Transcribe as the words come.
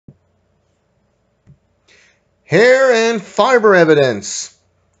Hair and fiber evidence.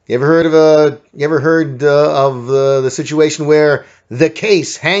 You ever heard of the situation where the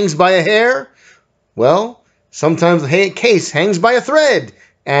case hangs by a hair? Well, sometimes the case hangs by a thread,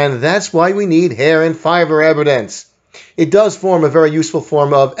 and that's why we need hair and fiber evidence. It does form a very useful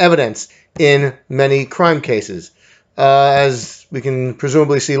form of evidence in many crime cases. As we can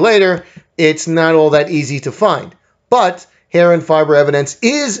presumably see later, it's not all that easy to find. But hair and fiber evidence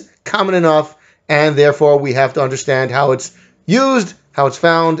is common enough, and therefore we have to understand how it's used, how it's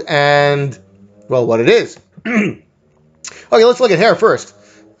found, and, well, what it is. Okay, let's look at hair first.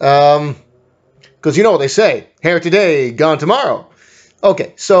 Because you know what they say, hair today, gone tomorrow.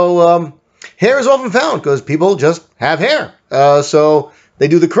 Okay, so hair is often found because people just have hair. So they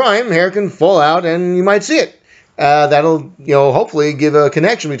do the crime, hair can fall out, and you might see it. That'll, hopefully give a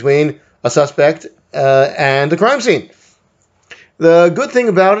connection between a suspect and the crime scene. The good thing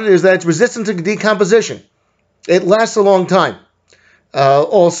about it is that it's resistant to decomposition. It lasts a long time.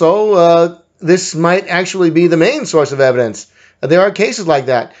 Also, this might actually be the main source of evidence. There are cases like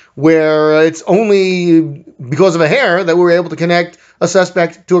that where it's only because of a hair that we're able to connect a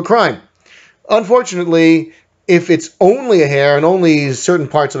suspect to a crime. Unfortunately, if it's only a hair and only certain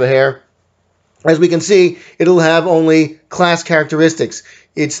parts of a hair, as we can see, it'll have only class characteristics.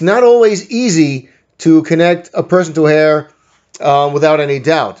 It's not always easy to connect a person to a hair without any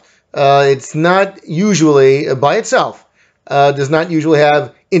doubt. It's not usually, by itself, does not usually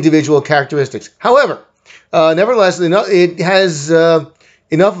have individual characteristics. However, nevertheless, it has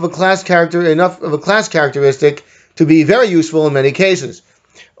enough of a class characteristic to be very useful in many cases.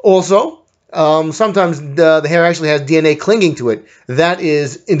 Also, sometimes the hair actually has DNA clinging to it. That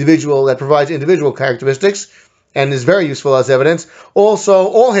provides individual characteristics and is very useful as evidence. Also,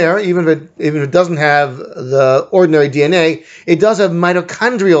 all hair, even if it doesn't have the ordinary DNA, it does have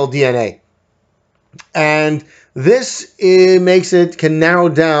mitochondrial DNA. And this can narrow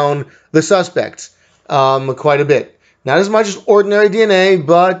down the suspects quite a bit. Not as much as ordinary DNA,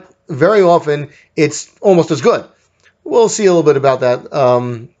 but very often it's almost as good. We'll see a little bit about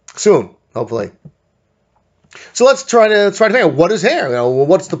that soon, hopefully. So let's try to figure out what is hair.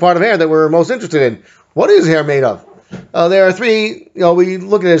 What's the part of hair that we're most interested in? What is hair made of? There are three. We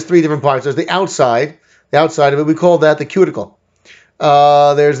look at it as three different parts. There's the outside. The outside of it, we call that the cuticle.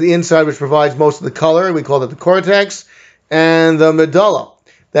 There's the inside, which provides most of the color. We call that the cortex, and the medulla.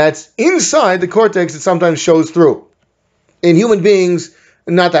 That's inside the cortex. It sometimes shows through. In human beings,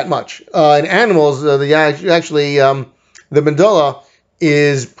 not that much. In animals, the medulla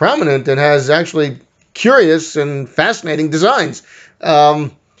is prominent and has actually curious and fascinating designs.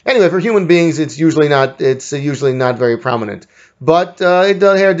 Anyway, for human beings, it's usually not very prominent. But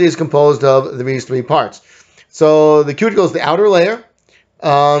the hair is composed of these three parts. So the cuticle is the outer layer.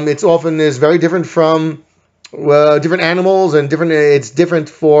 It's often is very different from different animals, and it's different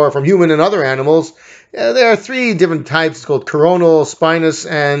from human and other animals. There are three different types. It's called coronal, spinous,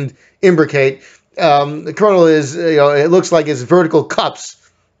 and imbricate. The coronal is, it looks like it's vertical cups.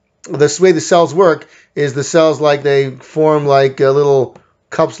 The way the cells work is the cells they form like little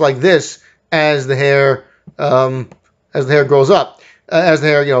cups like this as the hair grows up. As the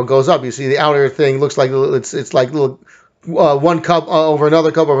hair goes up, you see the outer thing looks like it's like little one cup over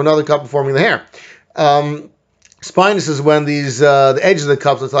another cup forming the hair. Spinous is when the edges of the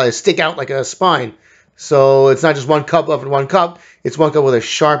cups stick out like a spine. So it's not just one cup up and one cup. It's one cup with a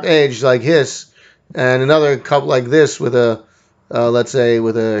sharp edge like this, and another cup like this with a let's say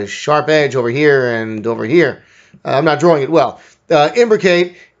with a sharp edge over here and over here. I'm not drawing it well.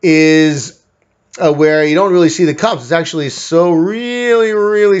 Imbricate is where you don't really see the cups. It's actually so really,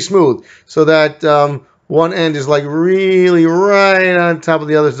 really smooth, so that one end is like really right on top of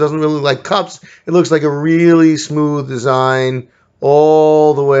the other. So it doesn't really look like cups. It looks like a really smooth design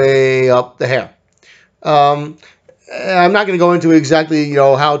all the way up the hair. I'm not going to go into exactly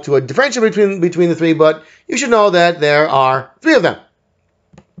how to differentiate between the three, but you should know that there are three of them: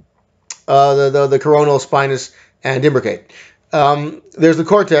 the coronal, spinous, and imbricate. There's the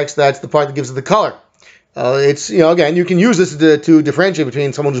cortex. That's the part that gives it the color. It's again, you can use this to differentiate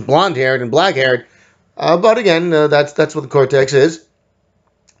between someone who's blonde-haired and black-haired. But again, that's what the cortex is.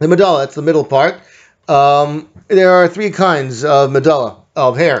 The medulla, that's the middle part. There are three kinds of medulla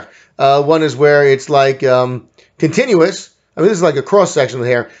of hair. One is where it's like continuous. I mean, this is like a cross section of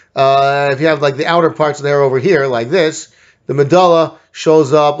the hair. If you have like the outer parts of the hair over here, like this, the medulla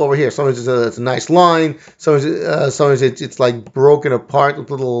shows up over here. Sometimes it's a nice line. Sometimes it's like broken apart with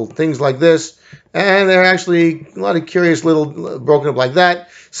little things like this. And there are actually a lot of curious little broken up like that.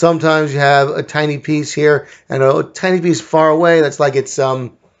 Sometimes you have a tiny piece here and a tiny piece far away. That's like it's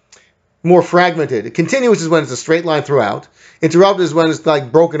more fragmented. Continuous is when it's a straight line throughout. Interrupted is when it's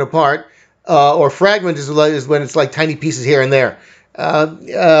like broken apart, or fragment is when it's like tiny pieces here and there.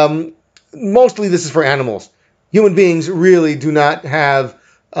 Mostly this is for animals. Human beings really do not have.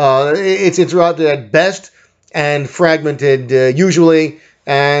 It's interrupted at best and fragmented usually,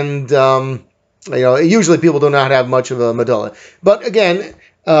 and usually people do not have much of a medulla. But again,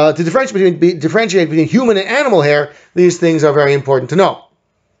 to differentiate between human and animal hair, these things are very important to know.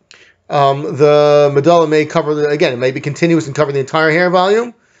 The medulla may cover it may be continuous and cover the entire hair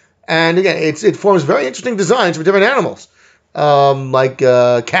volume, and again, it forms very interesting designs for different animals.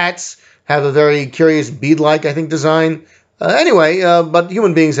 Cats have a very curious bead-like, I think, design. But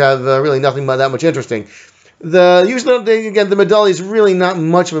human beings have really nothing that much interesting. The medulla is really not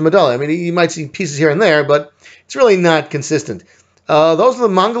much of a medulla. I mean, you might see pieces here and there, but it's really not consistent. Those are the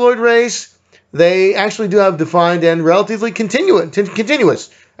Mongoloid race. They actually do have defined and relatively continuous,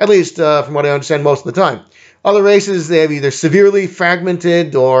 at least from what I understand most of the time. Other races, they have either severely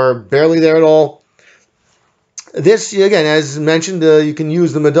fragmented or barely there at all. This, again, as mentioned, you can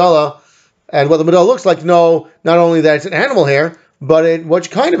use the medulla and what the medulla looks like to know not only that it's an animal hair, but what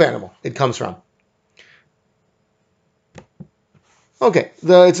kind of animal it comes from. Okay,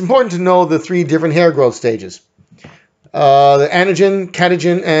 it's important to know the 3 different hair growth stages. The anagen,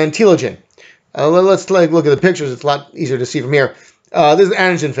 catagen, and telogen. Let's look at the pictures. It's a lot easier to see from here. This is the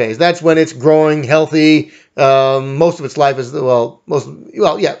anagen phase. That's when it's growing, healthy. Most of its life is,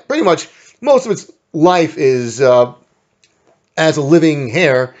 pretty much most of its life is as a living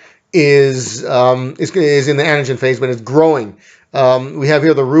hair is in the anagen phase when it's growing. We have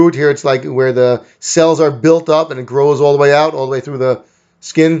here the root. Here it's like where the cells are built up and it grows all the way out, all the way through the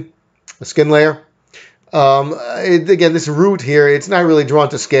skin layer. Again, this root here, it's not really drawn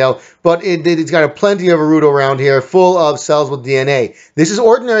to scale, but it's got plenty of a root around here full of cells with DNA. This is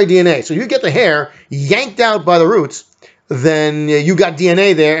ordinary DNA. So you get the hair yanked out by the roots, then you got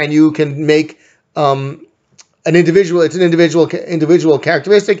DNA there, and you can make an individual. It's an individual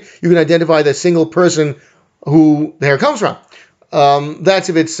characteristic. You can identify the single person who the hair comes from. That's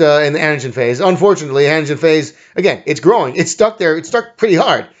if it's in the anagen phase. Unfortunately, anagen phase, again, it's growing. It's stuck there. It's stuck pretty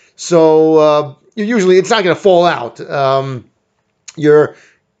hard. So usually it's not going to fall out.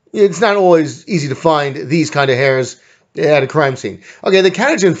 It's not always easy to find these kind of hairs at a crime scene. Okay, the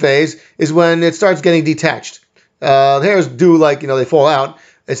catagen phase is when it starts getting detached. The hairs do they fall out.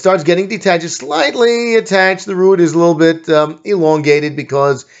 It starts getting detached, it's slightly attached. The root is a little bit elongated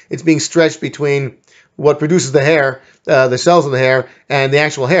because it's being stretched between what produces the hair, the cells of the hair, and the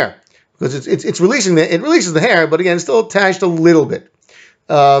actual hair. Because it releases the hair, but again, it's still attached a little bit.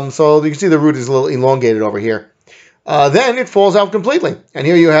 So you can see the root is a little elongated over here. Then it falls out completely, and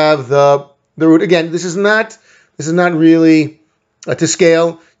here you have the root. Again, this is not really to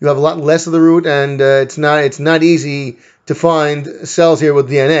scale. You have a lot less of the root, and it's not easy to find cells here with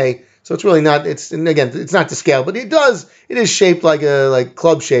DNA. So it's really not. It's not to scale, but it is shaped like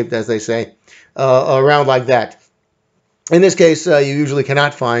club shaped, as they say, around like that. In this case, you usually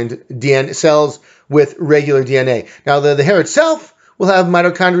cannot find DNA cells with regular DNA. Now the hair itself will have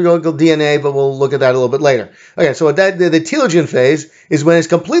mitochondrial DNA, but we'll look at that a little bit later. Okay, so the telogen phase is when it's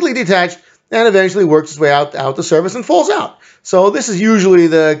completely detached and eventually works its way out the surface and falls out. So this is usually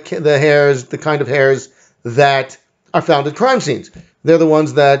the kind of hairs that are found at crime scenes. They're the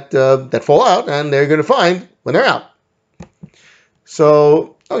ones that fall out, and they're going to find when they're out.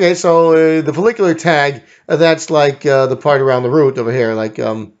 So the follicular tag, that's like the part around the root over here.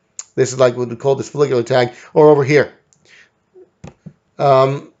 This is like what we call this follicular tag, or over here.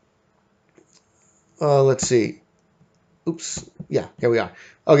 Let's see. Oops. Yeah, here we are.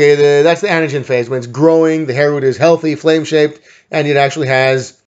 Okay, that's the anagen phase when it's growing. The hair root is healthy, flame-shaped, and it actually has